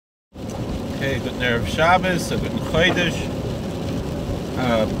Okay, good Erev Shabbos, a good Chodesh.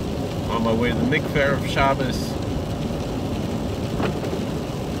 On my way to the mikveh of Shabbos.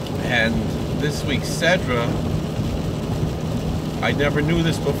 And this week's Sedra, I never knew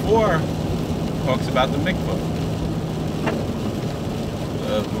this before, talks about the mikveh.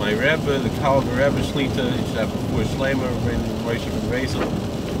 My Rebbe, the Kalb Rebbe Shlita, he should have before Shleimer, Moshe ben Rezel.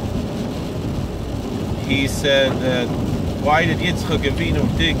 He said that, why did Yitzchak Avinu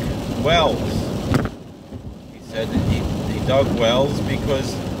dig wells? He said that he dug wells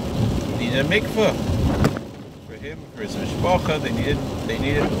because he needed a mikveh. For him, for his mishpacha, they needed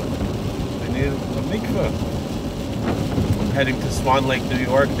a mikveh. I'm heading to Swan Lake, New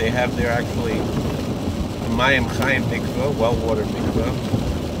York. They have there actually a Mayim Chaim mikveh, well-water mikveh.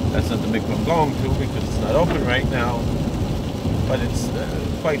 That's not the mikveh I'm going to because it's not open right now. But it's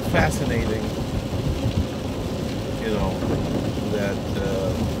quite fascinating, you know,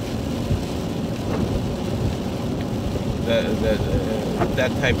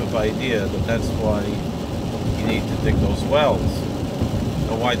 that type of idea, that's why you need to dig those wells.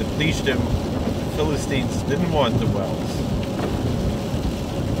 And why the Plishtim, the Philistines, didn't want the wells.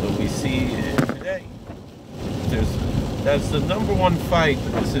 So we see today, that's the number one fight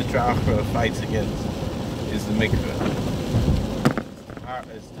that the Sitra Achra fights against, is the mikveh.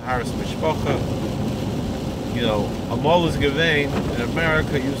 It's Taharas Mishpacha. You know, Amol is Gevein in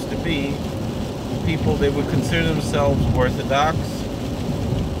America used to be people, they would consider themselves Orthodox,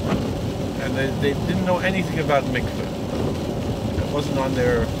 and they didn't know anything about mikveh. It wasn't on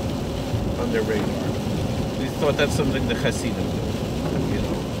their radar. They thought that's something the Hasidim do. You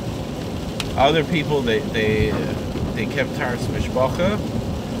know, other people they kept Taharas Mishpacha,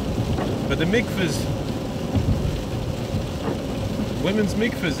 but the mikvehs, women's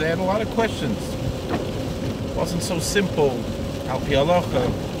mikvehs, they had a lot of questions. It wasn't so simple. Al pi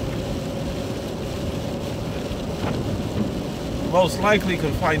halacha, most likely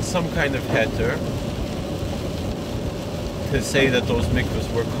can find some kind of heter to say that those mikvahs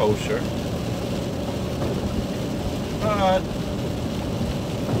were kosher. But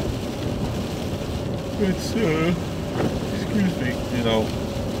it's, excuse me, you know,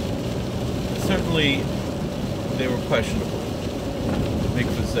 certainly they were questionable. The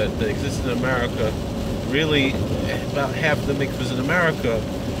mikvahs that exist in America, really, about half the mikvahs in America,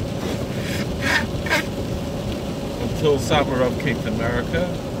 until Samarov came to America,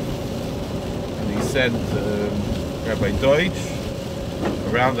 and he sent Rabbi Deutsch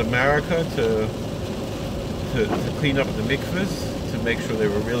around America to clean up the mikvahs, to make sure they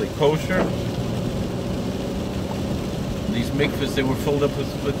were really kosher. These mikvahs, they were filled up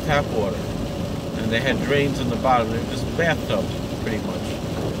with tap water, and they had drains on the bottom. They were just bathtubs, pretty much,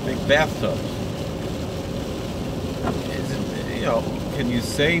 big bathtubs. You know, can you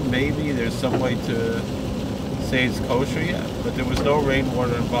say maybe there's some way to say it's kosher? Yeah, but there was no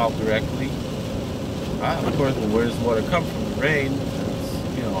rainwater involved directly. Of course, well, where does water come from? The rain. It's,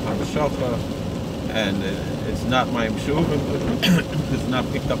 you know, Hamashocha, and it's not Mayim Shuvim. It's not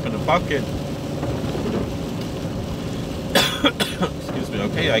picked up in a bucket. Excuse me.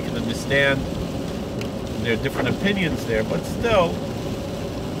 Okay, I can understand there are different opinions there, but still,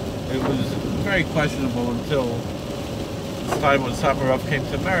 it was very questionable until this time when Samarov came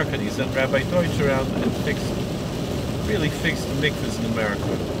to America, and he sent Rabbi Deutsch around and really fixed the mikvahs in America.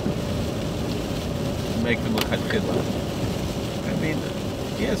 Make them look lechatchila. I mean,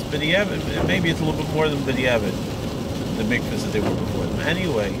 yes, b'diavad, maybe it's a little bit more than b'diavad, the mikvahs that they were before them.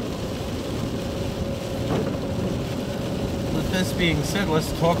 Anyway, with this being said,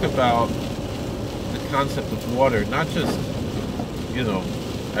 let's talk about the concept of water, not just, you know,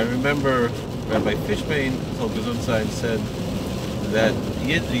 I remember Rabbi Fishbane told Gesundheit said that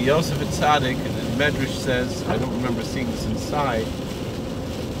the Yosef Tzaddik, the Medrash says, I don't remember seeing this inside,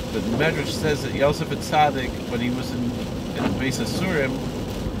 but the Medrash says that Yosef Tzaddik, when he was in the Beis Asurim,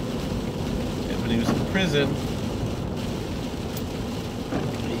 when he was in prison,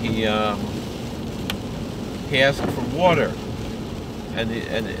 he asked for water, and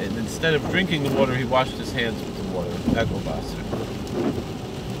instead of drinking the water, he washed his hands with the water, Egobasser.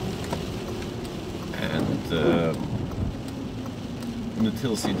 And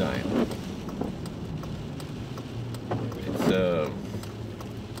Natil Sidayim.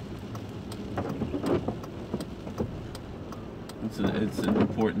 It's an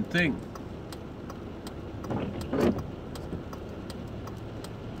important thing.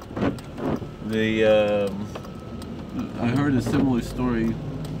 I heard a similar story.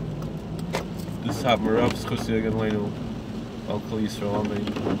 This Marav's Chosiyag and Leno, Al Kal Yisrael.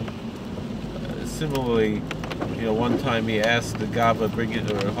 Similarly, one time he asked the Gaba, or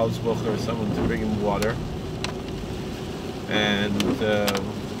Holzbuch or someone to bring him water, and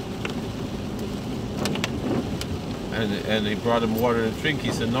he brought him water to drink.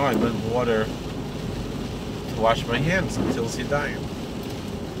 He said, "No, I meant water to wash my hands until Sidayim."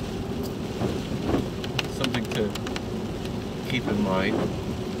 Something to keep in mind.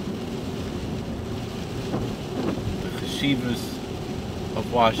 The cheshivas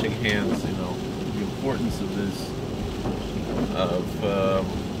of washing hands, the importance of this.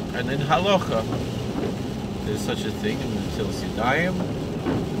 And in halacha, there's such a thing in the Netilas Yadayim.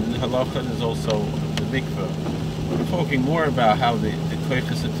 And in halacha, there's also the mikveh. We're talking more about how the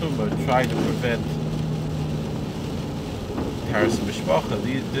koiches atumah try to prevent Paras Mishpacha.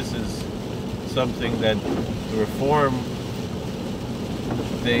 This is something that the Reform,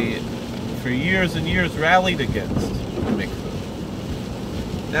 they for years and years rallied against the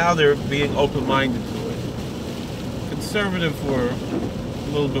mikveh. Now they're being open-minded to it. Conservative were a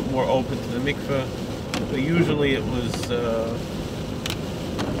little bit more open to the mikveh, but usually it was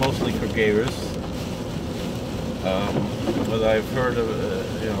mostly for geiros. But I've heard of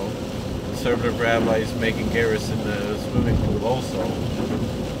conservative rabbis making geiros in the swimming pool also.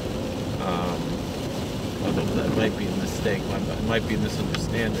 Although that might be a mistake, it might be a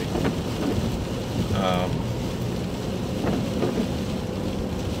misunderstanding.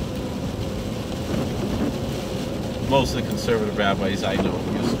 Most of the conservative rabbis I know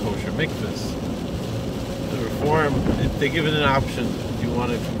use kosher mikvahs. The Reform, they give it an option. If you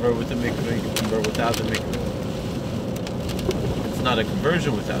want to convert with the mikvah, you can convert without the mikvah. It's not a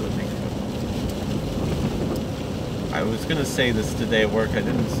conversion without a mikvah. I was going to say this today at work, I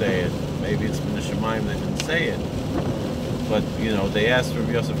didn't say it. Maybe it's been a Shemaim, they didn't say it. But, they asked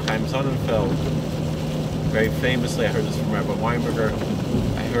Rabbi Yosef Chaim Sonnenfeld, very famously, I heard this from Rabbi Weinberger,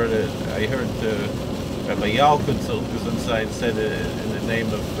 I heard Rabbi Yalkut said it in the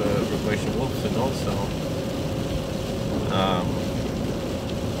name of Rabbi Moshe Wolfson also.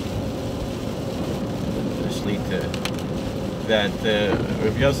 That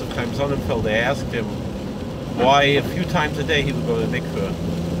Rabbi Yosef Chaim Sonnenfeld, they asked him why a few times a day he would go to the mikveh.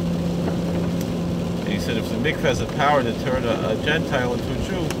 And he said, if the mikveh has the power to turn a Gentile into a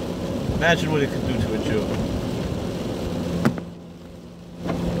Jew, imagine what it could do to a Jew.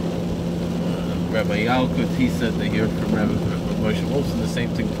 Rabbi Yalkut, he said, they heard from Rabbi Moshe Wolfson the same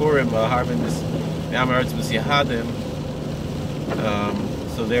thing. Purim, Harvin, Yamaretz Yahadim.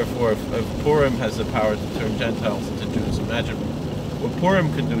 So therefore, if Purim has the power to turn Gentiles into Jews, imagine what Purim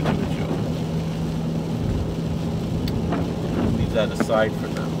could do to a Jew. Leave that aside for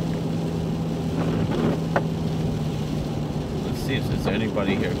now. Let's see if there's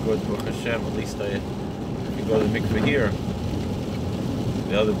anybody here. Good, Baruch Hashem. At least I can go to the mikveh here.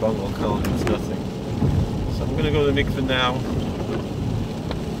 The other bungalow colony was nothing. So I'm going to go to the mikveh now.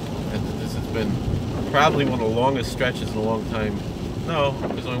 And this has been probably one of the longest stretches in a long time. No,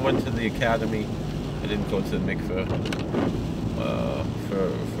 because when I went to the academy, I didn't go to the mikveh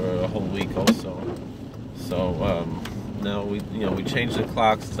for a whole week also. So now we changed the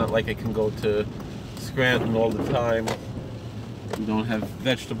clocks. It's not like I can go to Scranton all the time. We don't have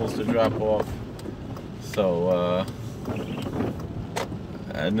vegetables to drop off. So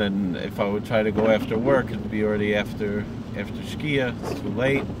and then if I would try to go after work, it'd be already after Shkia. It's too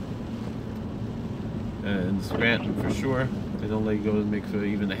late. And Scranton for sure. They don't let you go to the mikveh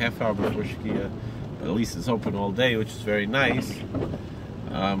even a half hour before Shkia, but at least it's open all day, which is very nice.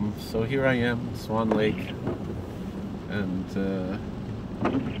 So here I am, Swan Lake, and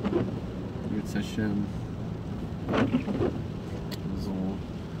Yitz Hashem.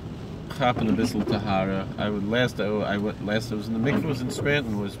 Chap and a bissel tahara. I was in the mikveh was in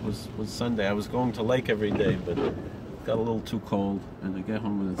Scranton was Sunday. I was going to lake every day, but it got a little too cold, and I get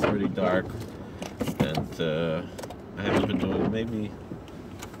home when it's already dark, and I haven't been doing it. Maybe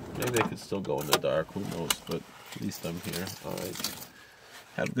I could still go in the dark, who knows, but at least I'm here. Alright.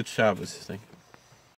 Have a good Shabbos, I think.